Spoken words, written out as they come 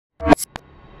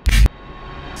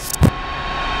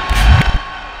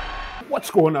What's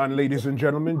going on, ladies and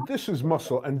gentlemen? This is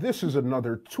Muscle, and this is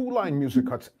another Two Line Music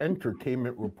Cuts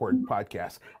Entertainment Report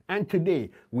podcast. And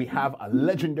today we have a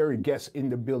legendary guest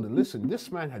in the building. Listen,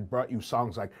 this man had brought you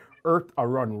songs like Earth I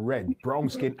Run Red, Brown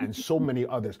Skin, and so many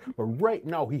others. But right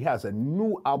now he has a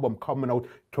new album coming out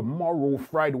tomorrow,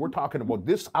 Friday. We're talking about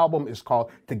this album is called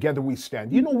Together We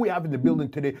Stand. You know who we have in the building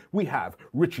today? We have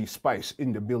Richie Spice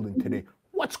in the building today.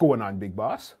 What's going on, big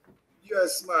boss?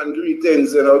 Yes, man,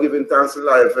 greetings, giving thanks to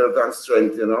life, health, and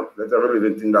strength, Let every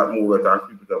living thing that move and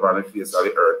keep it upon the face of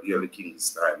the earth, the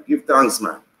king's time. Give thanks,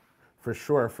 man. For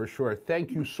sure, for sure.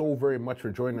 Thank you so very much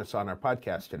for joining us on our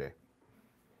podcast today.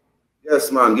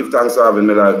 Yes, man, give thanks for having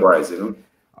me likewise,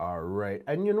 All right.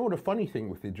 And the funny thing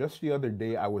with it, just the other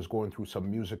day I was going through some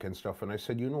music and stuff, and I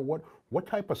said, you know what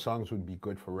type of songs would be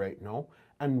good for right now?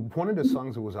 And one of the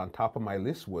songs that was on top of my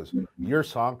list was your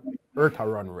song, Earth I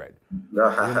Run Red. You know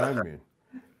what I mean?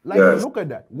 Like, yes. Look at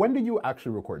that. When did you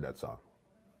actually record that song?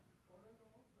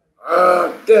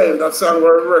 Damn, that song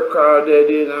was recorded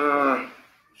in Earth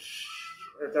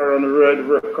I Run Red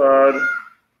record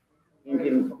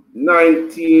in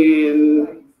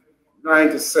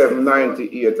 1997,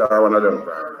 98, or one of them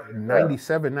times.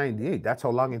 97, 98. That's how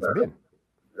long it's been.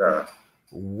 Yeah.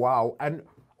 Wow. And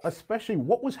especially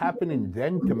what was happening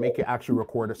then to make you actually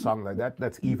record a song like that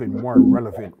that's even more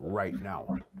relevant right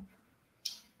now?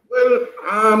 Well,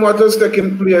 what was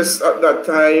taking place at that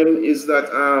time is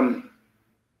that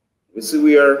we see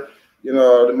where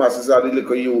the masses of the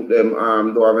little youth them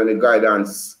don't have any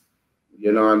guidance,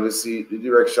 and we see the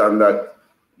direction that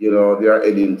they are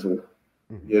heading to,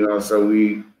 So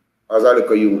we, as a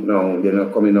little youth now,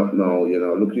 coming up now,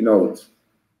 looking out,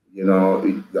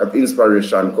 that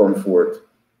inspiration come forth.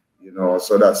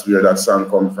 So that's where that song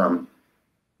come from.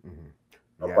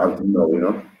 Up until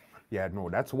now, Yeah, no,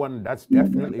 that's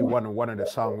definitely one of the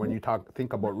songs when you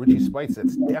think about Richie Spice,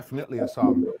 that's definitely a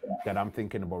song that I'm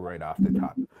thinking about right off the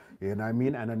top. You know what I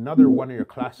mean? And another one of your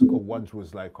classical ones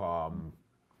was like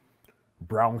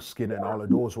Brown Skin and all of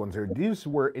those ones there. These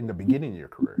were in the beginning of your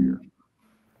career here.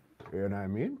 You know what I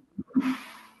mean?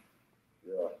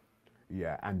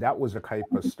 Yeah, and that was the type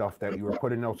of stuff that you were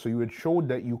putting out. So you had showed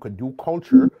that you could do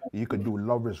culture, you could do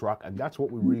lovers rock, and that's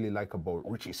what we really like about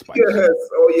Richie Spice. Yes,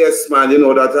 oh yes, man.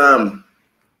 That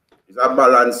it's a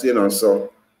balance, so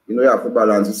you have to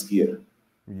balance the scale.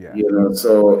 Yeah.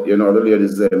 So the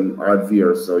ladies them are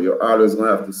there, so you're always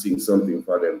gonna have to sing something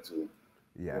for them to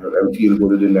them feel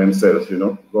good in themselves,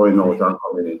 going out and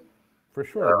coming in. For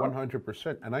sure,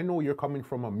 100%. And I know you're coming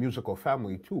from a musical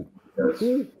family too. Yes.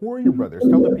 Who are your brothers?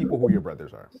 Tell the people who your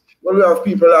brothers are. Well, we have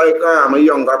people like my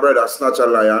younger brother, Snatcher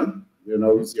Lion.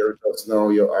 He's here with us now.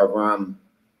 You have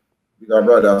bigger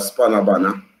brother, Spanner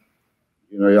Banner.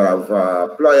 You have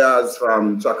Pliers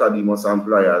from Chakademos and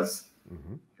Pliers.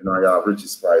 You have Richie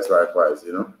Spice likewise,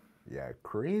 Yeah,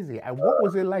 crazy. And what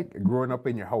was it like growing up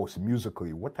in your house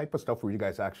musically? What type of stuff were you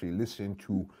guys actually listening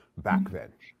to back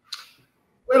then?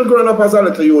 Well, growing up as a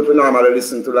little youth, we normally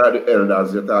listen to like the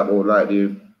elders. You talk about like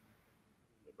the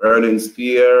Burning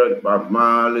Spear, Bob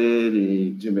Marley,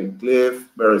 the Jimmy Cliff,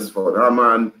 Beresford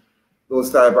Hammond, those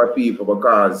type of people,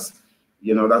 because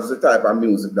that's the type of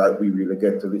music that we really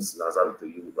get to listen as a little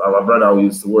youth. Our brother who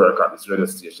used to work at this radio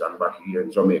station back here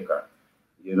in Jamaica,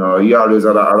 he always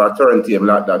had a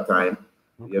turntable at that time.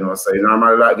 So you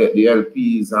normally like get the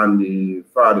LPs and the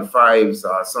 45s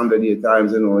or Sunday day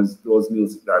times, it's those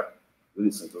music that we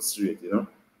listen to straight,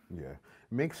 Yeah,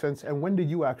 makes sense. And when did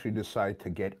you actually decide to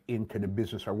get into the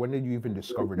business, or when did you even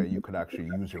discover that you could actually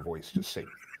use your voice to sing?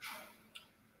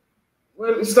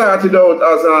 Well, it started out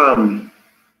as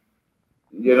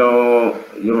you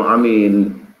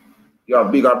have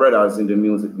bigger brothers in the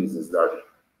music business that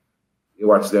you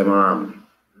watch them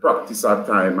practice at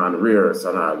time and rehearse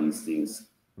and all these things.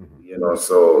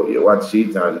 So you watch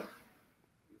it and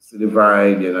see the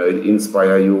vibe, it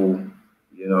inspire you.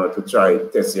 To try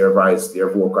test your voice,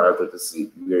 your vocal to see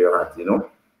where you're at,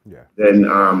 Yeah. Then you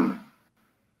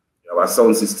have a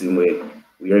sound system where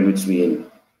we're in between,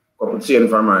 couple chain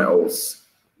from my house,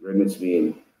 we're in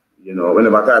between,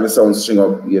 whenever time the sound string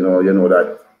up,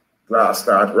 that glass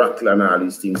start rattling and all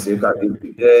these things. So you can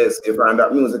if I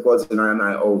that music was in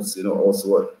my house,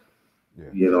 also.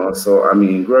 Yeah. So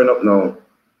growing up now,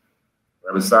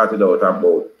 we started out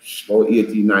about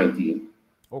 18, 19.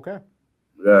 Okay.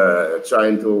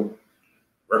 Trying to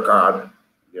record,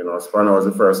 Spanner was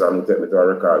the first time to take me to a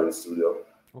recording studio.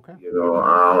 Okay.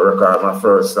 I record my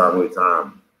first song with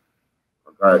a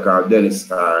guy called Dennis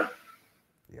Starr.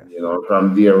 Yes.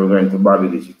 From there we went to Bobby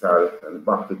Digital and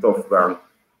back to Tough Gang.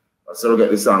 So we get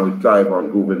the song with Clive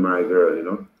on Grooving My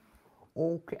Girl,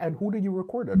 Okay, and who did you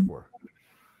record that for?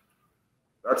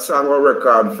 That song was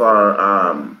record for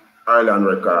Island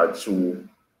Record through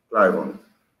Clive.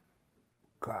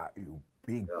 God, you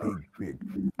big, Yeah. big,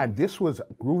 big. And this was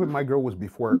Groovin' My Girl was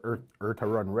before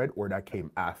Eartha Run Red, or that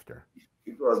came after?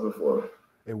 It was before.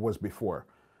 It was before.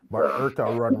 But Yeah.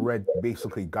 Eartha Run Red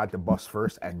basically got the bus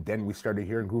first, and then we started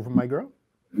hearing Groovin' My Girl?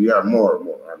 Yeah, more.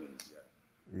 I mean, yeah.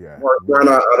 Yeah. More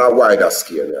No. on a wider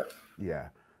scale, yeah. Yeah.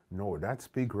 No, that's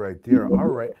big right there. All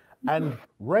right. And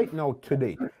right now, to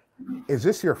date, is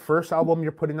this your first album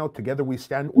you're putting out, Together We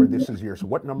Stand, or this is yours?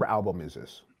 What number album is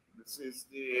this? This is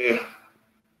the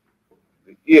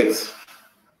eighth.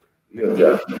 The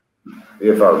Yeah, eighth?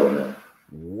 eighth album, yeah.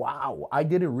 Wow. I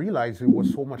didn't realize it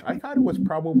was so much. I thought it was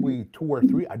probably two or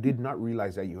three. I did not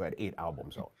realize that you had 8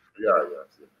 albums out. Yeah,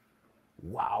 yeah.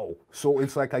 Wow. So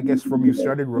it's like, I guess, from you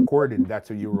started recording, that's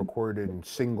how you recorded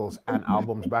singles and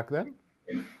albums back then?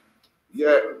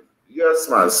 Yeah, yes,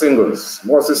 man. Singles,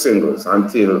 mostly singles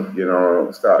until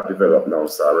start develop now,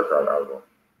 start record album.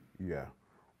 Yeah.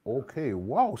 Okay.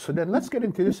 Wow. So then let's get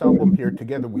into this album here,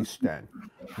 Together We Stand.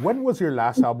 When was your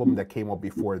last album that came out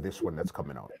before this one that's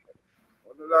coming out?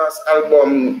 The last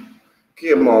album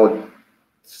came out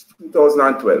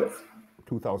 2012.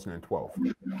 2012.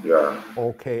 Yeah.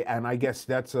 Okay, and I guess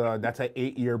that's an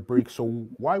 8-year break. So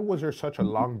why was there such a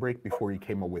long break before you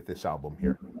came up with this album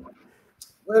here?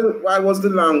 Well, why was the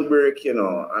long break?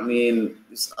 I mean,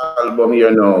 this album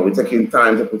here now, we're taking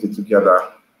time to put it together.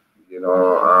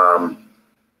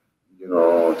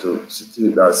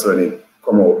 That's when it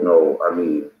come out now. I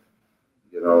mean,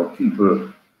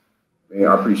 people may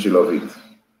appreciate of it.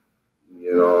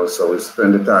 So we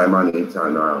spend the time on it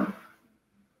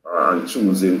and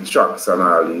choosing tracks and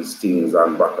all these things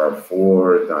and back and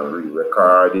forth and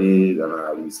re-recorded and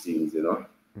all these things.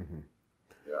 Mm-hmm.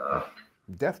 Yeah.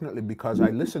 Definitely, because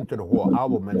I listened to the whole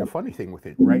album, and the funny thing with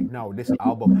it, right now, this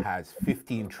album has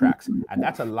 15 tracks, and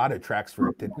that's a lot of tracks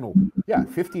for 15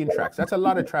 tracks. That's a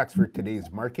lot of tracks for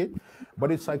today's market.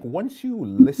 But it's like once you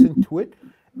listen to it,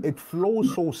 it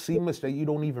flows so seamless that you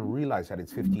don't even realize that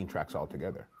it's 15 tracks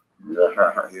altogether.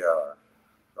 Yeah, yeah.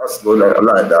 That's good. I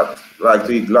like that. Love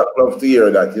to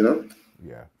hear that,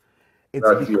 Yeah. It's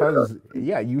because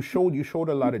you showed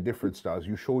a lot of different styles.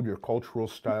 You showed your cultural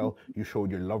style, you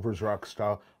showed your lovers rock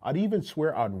style. I'd even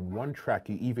swear on one track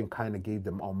you even kind of gave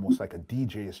them almost like a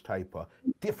DJ's type of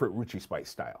different Richie Spice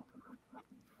style.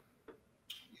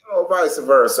 Vice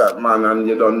versa, man, and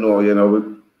you don't know,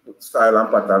 with style and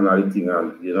pattern and everything,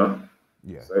 and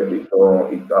Yeah. so it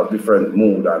have different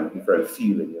mood and different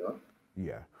feeling,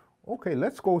 Yeah. Okay,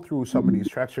 let's go through some of these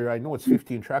tracks here. I know it's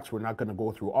 15 tracks. We're not going to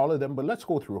go through all of them, but let's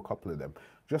go through a couple of them.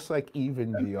 Just like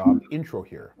even the intro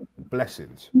here,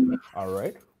 Blessings. All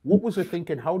right. What was the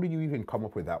thinking? How did you even come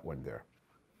up with that one there?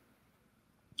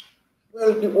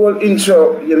 Well, the whole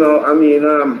intro, I mean,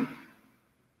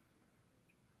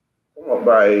 come up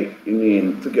by,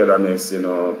 togetherness,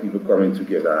 people coming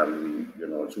together and,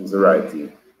 choose the right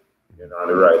thing, and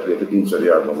the right way to intro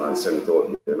the album and send it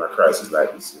out in a crisis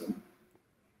like this,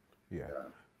 Yeah,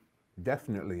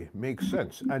 definitely makes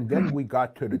sense. And then we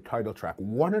got to the title track.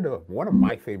 One of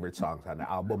my favorite songs on the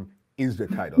album is the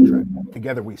title track,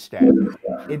 Together We Stand.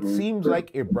 It seems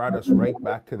like it brought us right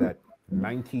back to that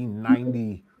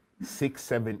 1996,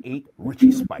 7, 8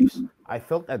 Richie Spice. I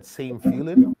felt that same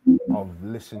feeling of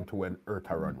listening to an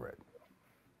Eartha Run Red.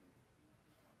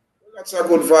 That's a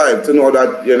good vibe to know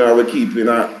that we're keeping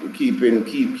on,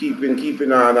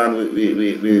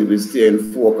 and we staying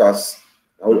focused.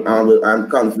 I'm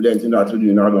confident in that we're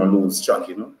doing not on lose track,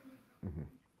 Mm-hmm.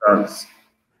 Thanks.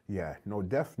 Yeah, no,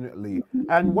 definitely.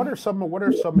 And what are some of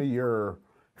your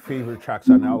favorite tracks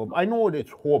on the album? I know its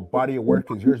whole body of work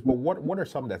is yours, but what are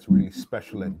some that's really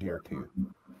special and dear to you?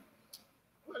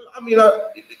 Well, I mean, oh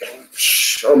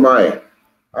my,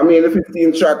 I mean the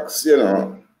 15 tracks,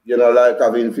 like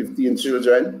having 15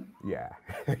 children. Yeah.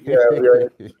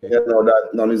 That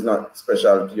none is not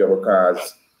special to you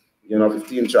because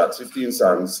 15 tracks, 15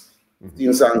 songs,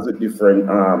 15 songs with different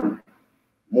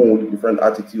mood, different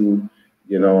attitude,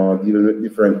 dealing with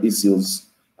different issues,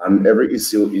 and every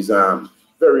issue is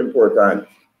very important.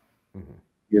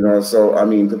 So I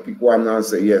mean, to pick one and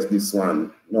say yes, this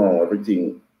one, no,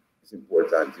 everything is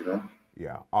important.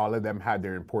 Yeah, all of them had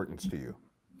their importance to you.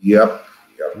 Yep.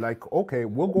 Like, okay,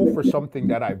 we'll go for something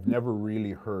that I've never really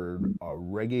heard a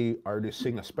reggae artist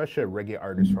sing, especially a reggae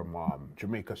artist from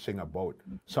Jamaica sing about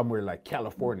somewhere like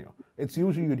California. It's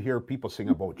usually you'd hear people sing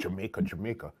about Jamaica.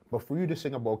 But for you to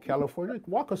sing about California,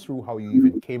 walk us through how you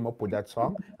even came up with that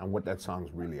song and what that song's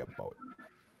really about.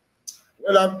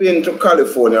 Well, I've been to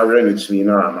California, Richie,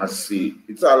 I see.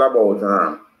 It's all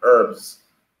about herbs.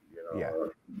 Yeah.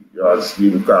 You just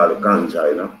even call it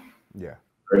ganja, Yeah.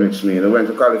 in Richmond. I went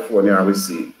to California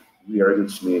and we are in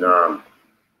Richmond.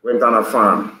 Went on a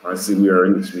farm and see we are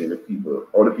in Richmond.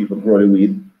 All the people grow the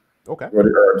weed, Okay. grow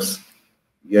the herbs.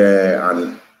 Yeah,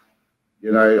 and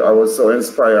I was so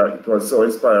inspired. It was so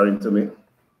inspiring to me.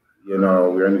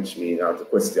 We're in Richmond. I have to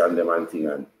question them and thing,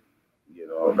 and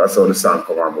that's how the song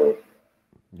come about.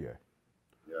 Yeah.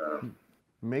 Yeah.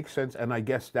 Makes sense, and I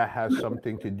guess that has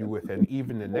something to do with, and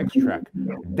even the next track,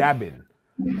 dabbing.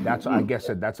 I guess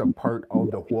that's a part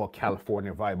of the whole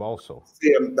California vibe, also.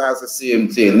 That's the same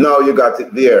thing. Now you got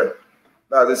it there.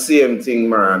 That's the same thing,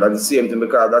 man. That's the same thing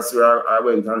because that's where I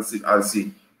went and see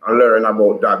and learn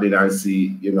about dabbing and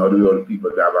see, the other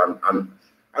people dab and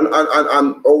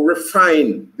how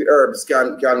refined the herbs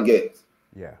can get.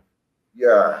 Yeah.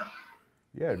 Yeah.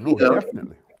 Yeah. No,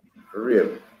 definitely. For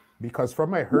real. Because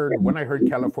when I heard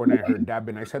California, I heard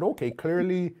dabbing, I said, okay,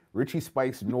 clearly Richie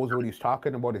Spice knows what he's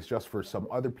talking about. It's just for some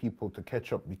other people to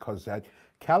catch up, because that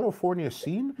California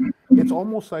scene, it's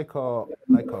almost like a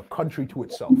country to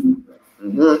itself.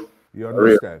 Mm-hmm. You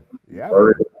understand? Yeah.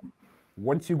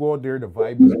 Once you go out there, the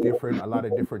vibe is different. A lot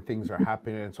of different things are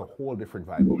happening. It's a whole different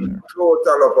vibe out there.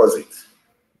 Total opposite.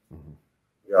 Mm-hmm.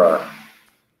 Yeah.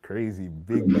 Crazy,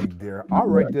 big there. All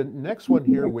right, the next one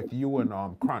here with you and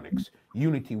Chronics,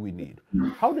 Unity We Need.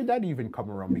 How did that even come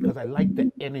around? Because I like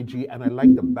the energy and I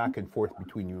like the back and forth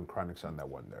between you and Chronics on that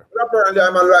one there. Apparently, I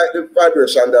like the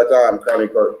vibration that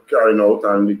Chronic carrying out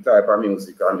and the type of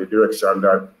music and the direction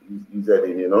that he's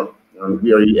heading, and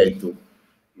where he head to,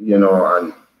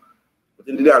 and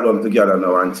putting the album together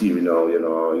now and TV now,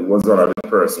 he was one of the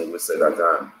person who said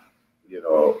that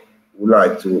would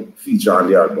like to feature on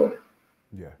the album.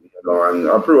 Yeah. And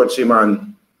approach him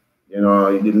and, he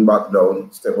didn't back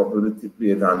down, step up to the tip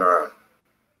plate and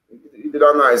he did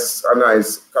a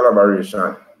nice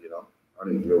collaboration,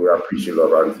 and we appreciate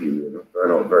love and team,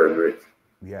 turned out very great.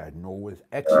 Yeah, no, it was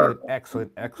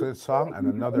excellent song.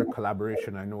 And another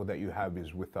collaboration I know that you have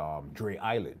is with Dre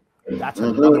Island. That's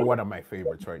another one of my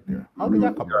favorites right there. How did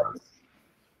that come around?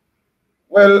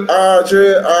 Well,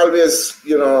 Dre always,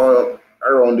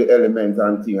 around the element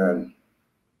and thing, and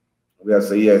we have to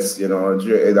say yes,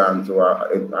 Dre head on to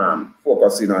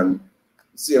focusing on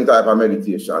the same type of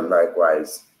meditation,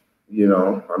 likewise.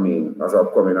 As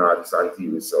upcoming artists and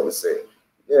TV, so we say,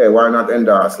 yeah, why not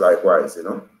endorse likewise,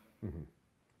 Mm-hmm.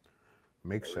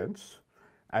 Makes sense.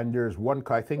 And there's one,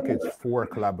 I think it's 4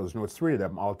 collabos, no, it's 3 of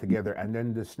them all together. And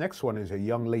then this next one is a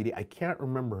young lady, I can't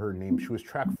remember her name. She was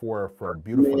track 4 for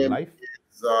Beautiful Life.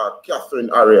 It's Catherine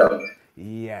Ariel.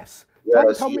 Yes. Yeah,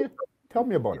 tell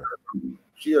me about her.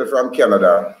 She is from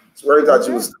Canada. She was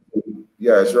introduced.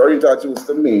 Yeah, she was introduced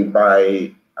to me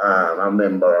by a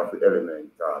member of the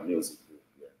Element Music Group.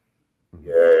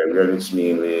 Yeah,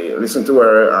 we listen to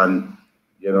her, and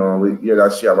we hear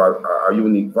that she have a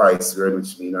unique voice,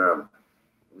 which means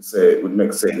we say it would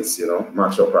make sense,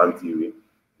 match up on TV,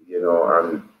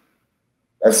 and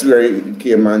that's where it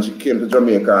came, and she came to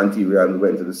Jamaica on TV, and we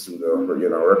went to the studio,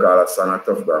 record a song at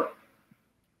Tough Gang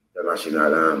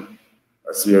International.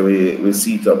 That's where we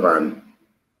sit up and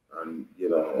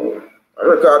I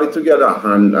recorded together,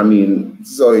 and this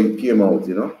is how it came out,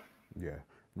 Yeah,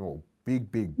 no,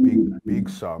 big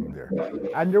song there.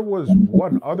 And there was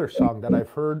one other song that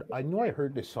I've heard. I know I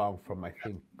heard this song from, I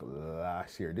think,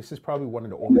 last year. This is probably one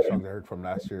of the only songs I heard from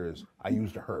last year is I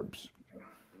Use the Herbs.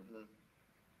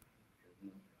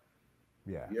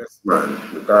 Yeah. Yes, man,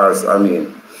 because,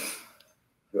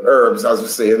 the herbs, as we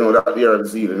say, that the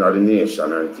herbs healing are the nation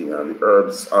and everything, and the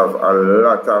herbs have a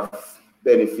lot of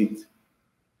benefit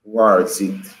towards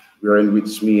it,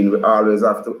 which means we always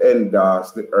have to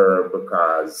endorse the herb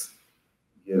because,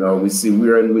 we see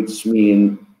which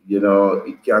means,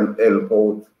 it can help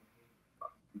out,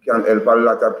 it can help a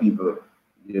lot of people,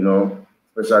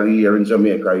 especially here in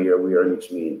Jamaica,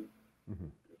 which means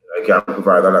it can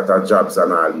provide a lot of jobs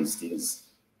and all these things.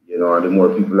 And the more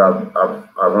people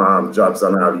have jobs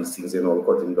and all these things,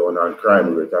 cutting down on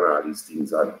crime rate and all these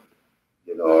things, and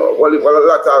a lot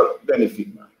of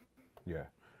benefit, man. Yeah,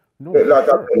 no, a lot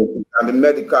of benefit, and the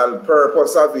medical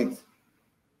purpose of it,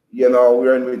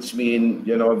 which mean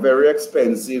very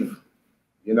expensive,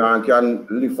 and can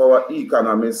lift our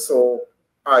economy so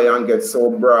high and get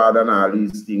so broad and all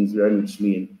these things, which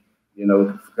mean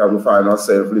can we find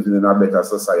ourselves living in a better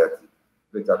society,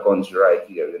 better country right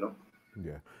here,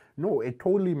 Yeah. No, it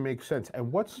totally makes sense.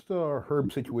 And what's the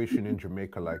herb situation in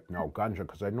Jamaica like now, ganja?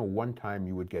 Because I know one time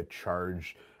you would get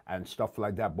charged and stuff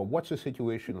like that. But what's the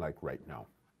situation like right now?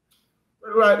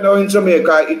 Well, right now in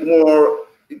Jamaica,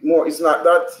 it's not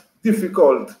that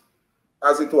difficult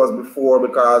as it was before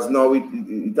because now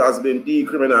it has been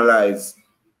decriminalized.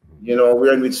 You know,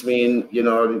 where in which mean, you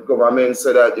know, the government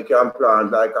said that you can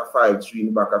plant like a 5 tree in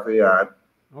the back of a yard.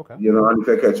 Okay. You know, and if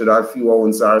you catch that few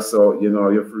ounces or so, you know,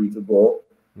 you're free to go.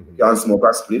 You can smoke a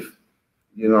spliff,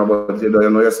 you know, but you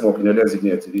know you're smoking your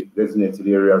designated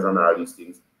areas and all these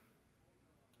things.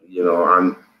 You know,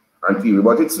 and TV.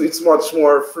 But it's much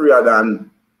more freer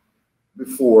than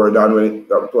before than when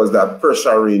it was that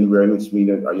pressure rain where in which mean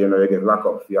you know you get locked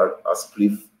up for a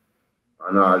spliff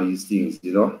and all these things,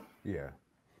 you know. Yeah.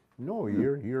 No,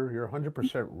 you're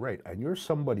 100% right, and you're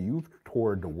somebody you've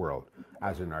toured the world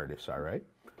as an artist. All right.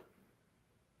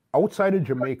 Outside of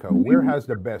Jamaica, where has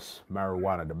the best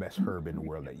marijuana, the best herb in the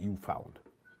world that you found?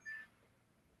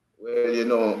 Well, you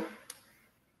know,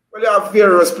 well, you have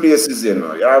various places, you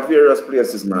know. You have various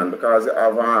places, man, because you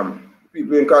have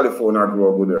people in California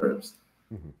grow good herbs.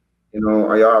 You know,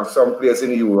 and you have some place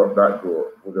in Europe that grow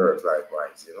good herbs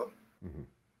likewise, you know.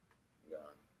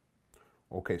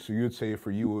 Yeah. Okay, so you'd say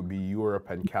for you it would be Europe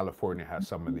and California has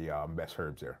some of the best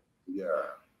herbs there. Yeah.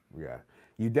 Yeah.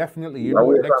 You definitely, you know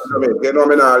what, next you know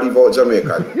me now leave out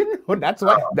Jamaica.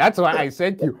 that's why I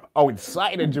said to you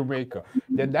outside of Jamaica.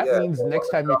 Then that means next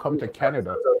time you come to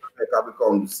Canada, Jamaica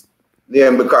becomes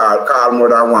name be called more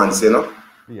than once, you know.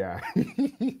 Yeah.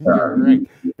 You're right.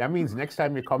 That means next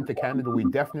time you come to Canada, we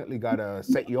definitely gotta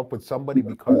set you up with somebody,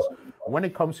 because when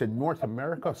it comes to North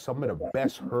America, some of the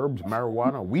best herbs,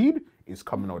 marijuana, weed is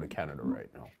coming out of Canada right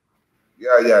now.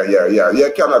 Yeah,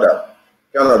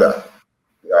 Canada.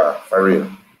 Yeah, for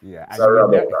real. Yeah,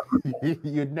 and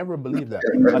you'd never believe that,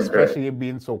 especially it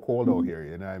being so cold out here,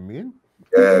 you know what I mean?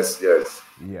 Yes.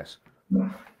 Yes.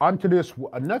 On to this,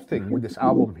 another thing with this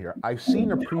album here, I've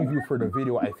seen a preview for the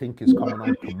video I think is coming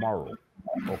out tomorrow.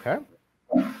 Okay?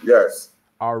 Yes.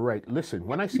 All right, listen,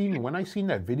 when I seen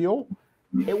that video,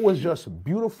 it was just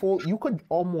beautiful. You could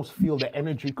almost feel the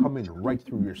energy coming right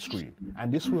through your screen.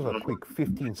 And this was a quick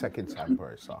 15-second sample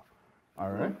I saw.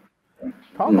 All right?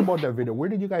 Talk about that video. Where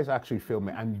did you guys actually film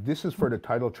it? And this is for the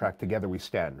title track, Together We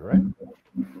Stand, right?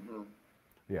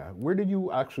 Yeah. Where did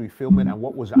you actually film it, and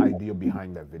what was the idea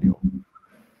behind that video?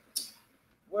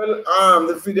 Well,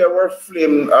 the video was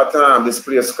filmed at this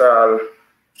place called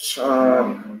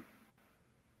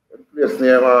place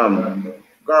named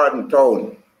Garden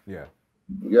Town. Yeah.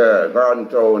 Yeah, Garden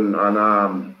Town,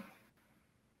 and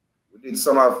we did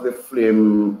some of the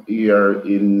film here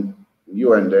in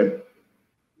UND.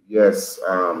 Yes,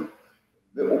 the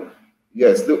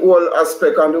whole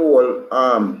aspect and the whole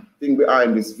thing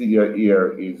behind this video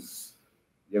here is,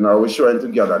 you know, we're showing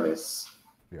togetherness,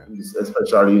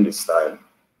 especially in this time.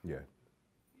 Yeah.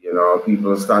 You know,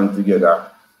 people stand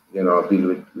together, you know,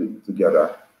 build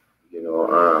together, you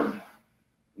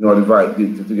know, divide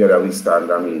together we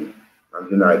stand, I mean,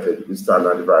 and united we stand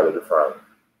and divided we fall.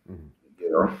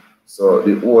 You know. So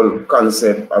the whole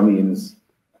concept, I mean, is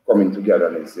coming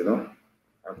togetherness, you know.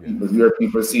 And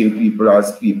people seeing people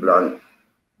as people, and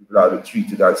people are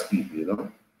treated as people, you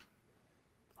know.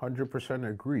 100%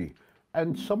 agree.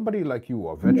 And somebody like you,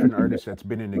 a veteran artist that's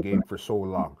been in the game for so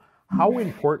long, how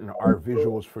important are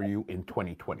visuals for you in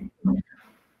 2020?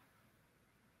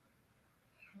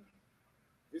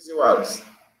 Visuals.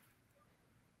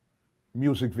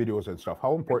 Music videos and stuff.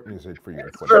 How important is it for you?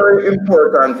 It's very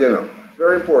important, you know.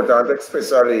 Very important,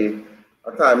 especially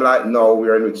a time like now,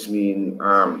 where in which mean,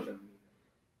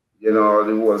 you know,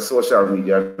 the whole social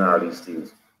media and all these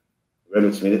things.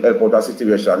 Which mean it help out a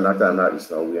situation at a time like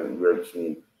this now, which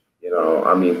mean, you know,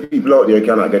 I mean, people out there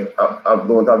cannot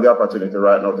don't have the opportunity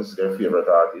right now to see their favorite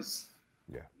artists.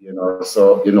 Yeah. You know,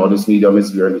 so, you know, this medium is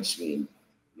very which mean,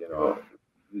 you know,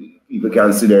 people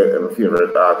can see their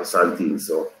favorite artists and things.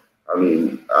 So, I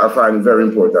mean, I find it very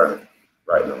important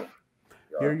right now.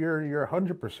 Yeah. You're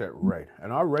 100% right.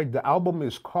 And all right, the album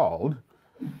is called,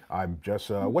 I'm just,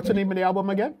 what's the name of the album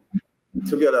again?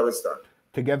 Together We Stand.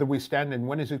 Together We Stand, and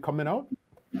when is it coming out?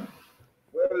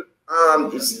 Well,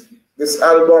 this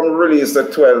album released the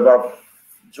 12th of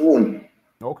June.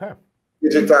 Okay.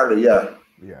 Digitally, yeah.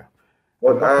 Yeah.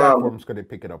 But, what platforms could they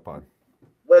pick it up on?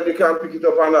 Well, you can pick it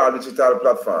up on all digital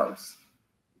platforms.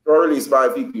 It was released by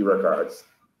VP Records.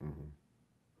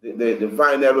 The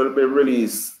vinyl will be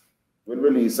released. Will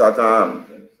release at the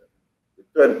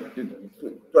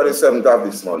 27th of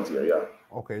this month here, yeah.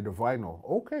 Okay, the vinyl.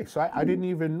 Okay, so I didn't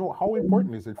even know. How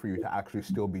important is it for you to actually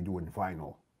still be doing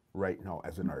vinyl right now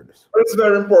as an artist? Well, it's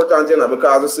very important, you know,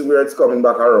 because you see where it's coming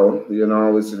back around. You know,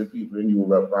 we see the people in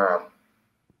Europe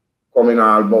coming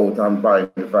all about and buying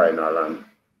the vinyl, and,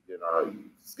 you know,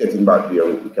 it's getting back there.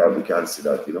 We can see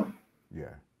that, you know.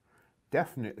 Yeah,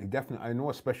 definitely. I know,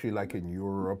 especially like in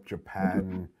Europe,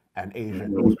 Japan, and Asia,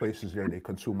 those places there, they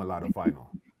consume a lot of vinyl.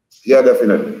 Yeah,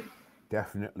 definitely.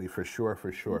 Definitely, for sure,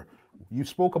 for sure. You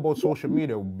spoke about social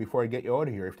media before I get you out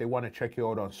of here. If they want to check you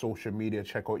out on social media,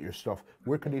 check out your stuff,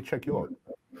 where can they check you out?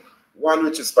 One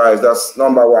Richie Spice, that's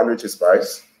number one Richie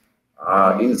Spice.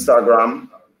 Instagram,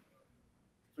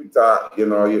 Twitter, you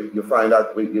know, you find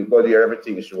that you go there,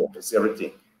 everything is show up, you see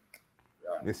everything.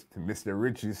 Mr.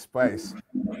 Richie Spice.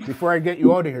 Before I get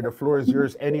you out of here, the floor is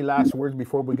yours. Any last words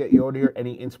before we get you out of here?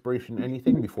 Any inspiration,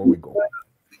 anything before we go?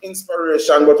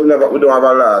 Inspiration, but we don't have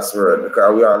a last word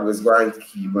because we always going to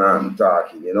keep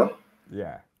talking, you know.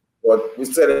 Yeah. But we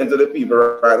said it to the people,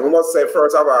 right? We must say,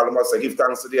 first of all, we must say give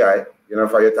thanks to the eye, you know,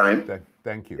 for your time.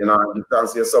 Thank you. You know, give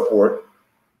thanks for your support.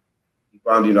 Keep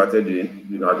on doing what you're doing.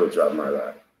 You know, a good job, my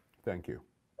lad. Thank you.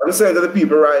 I'm saying to the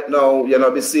people right now, you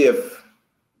know, be safe.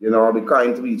 You know, be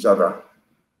kind to each other.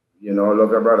 You know,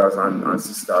 love your brothers and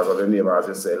sisters or the neighbors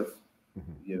yourself.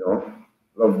 You know,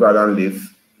 love God and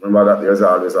live. Remember that there's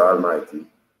always an Almighty,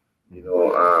 you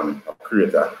know, a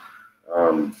Creator.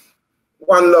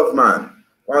 One love, man.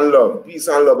 One love. Peace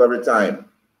and love every time.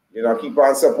 You know, keep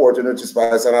on supporting Richie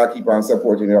Spice and I'll keep on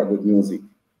supporting your good music.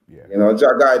 Yeah. You know,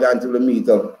 just guide until we meet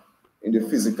up in the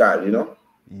physical, you know.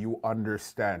 You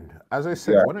understand. As I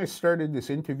said, when I started this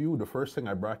interview, the first thing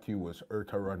I brought to you was Earth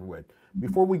to Run With.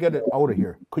 Before we get it out of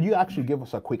here, could you actually give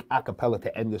us a quick a cappella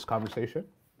to end this conversation?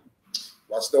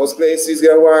 Watch those places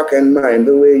you walk and mind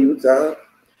the way you talk.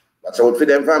 Watch out for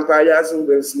them vampires who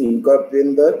will sneak up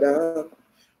in the dark.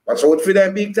 Watch out for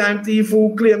them big time thief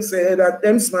who claim say that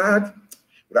them smart.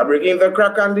 But I bring in the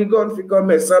crack and the gun fi come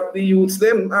mess up the youths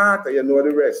them heart. You know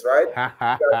the rest, right?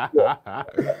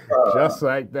 Just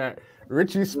like that.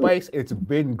 Richie Spice, it's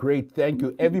been great. Thank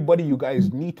you. Everybody, you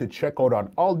guys need to check out on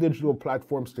all digital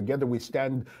platforms. Together We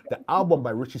Stand, the album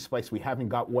by Richie Spice. We haven't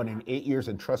got one in 8 years,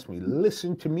 and trust me,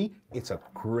 listen to me. It's a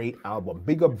great album.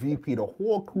 Big up VP, the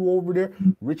whole crew over there.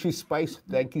 Richie Spice,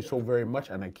 thank you so very much,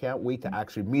 and I can't wait to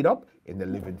actually meet up in the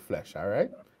living flesh, all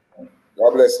right?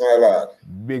 God bless my lad.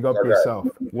 Big up yourself.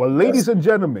 Well, ladies and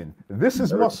gentlemen, this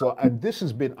is Muscle, and this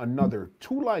has been another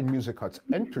Two Line Music Hut's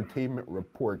Entertainment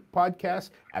Report podcast,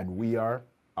 and we are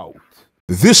out.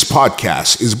 This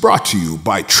podcast is brought to you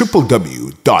by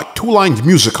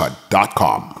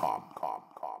www.twolinesmusichut.com.